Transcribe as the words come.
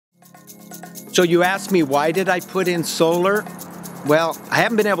So you asked me, why did I put in solar? Well, I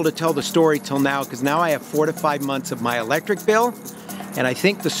haven't been able to tell the story till now because now I have 4 to 5 months of my electric bill, and I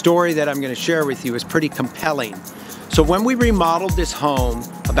think the story that I'm going to share with you is pretty compelling. So when we remodeled this home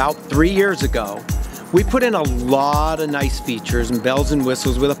about 3 years ago, we put in a lot of nice features and bells and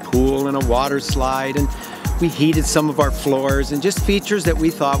whistles with a pool and a water slide, and we heated some of our floors and just features that we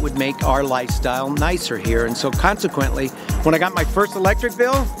thought would make our lifestyle nicer here. And so consequently, when I got my first electric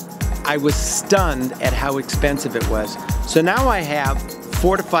bill, I was stunned at how expensive it was. So now I have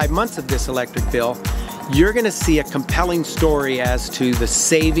 4 to 5 months of this electric bill. You're gonna see a compelling story as to the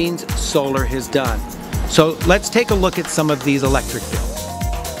savings solar has done. So let's take a look at some of these electric bills.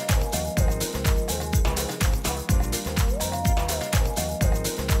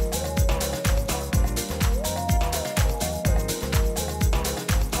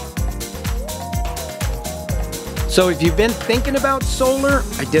 So if you've been thinking about solar,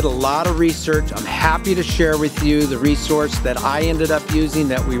 I did a lot of research. I'm happy to share with you the resource that I ended up using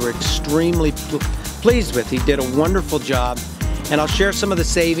that we were extremely pleased with. He did a wonderful job. And I'll share some of the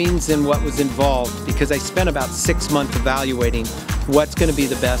savings and what was involved because I spent about 6 months evaluating what's going to be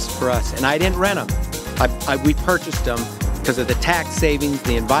the best for us. And I didn't rent them. We purchased them because of the tax savings,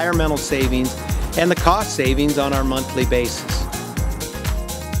 the environmental savings, and the cost savings on our monthly basis.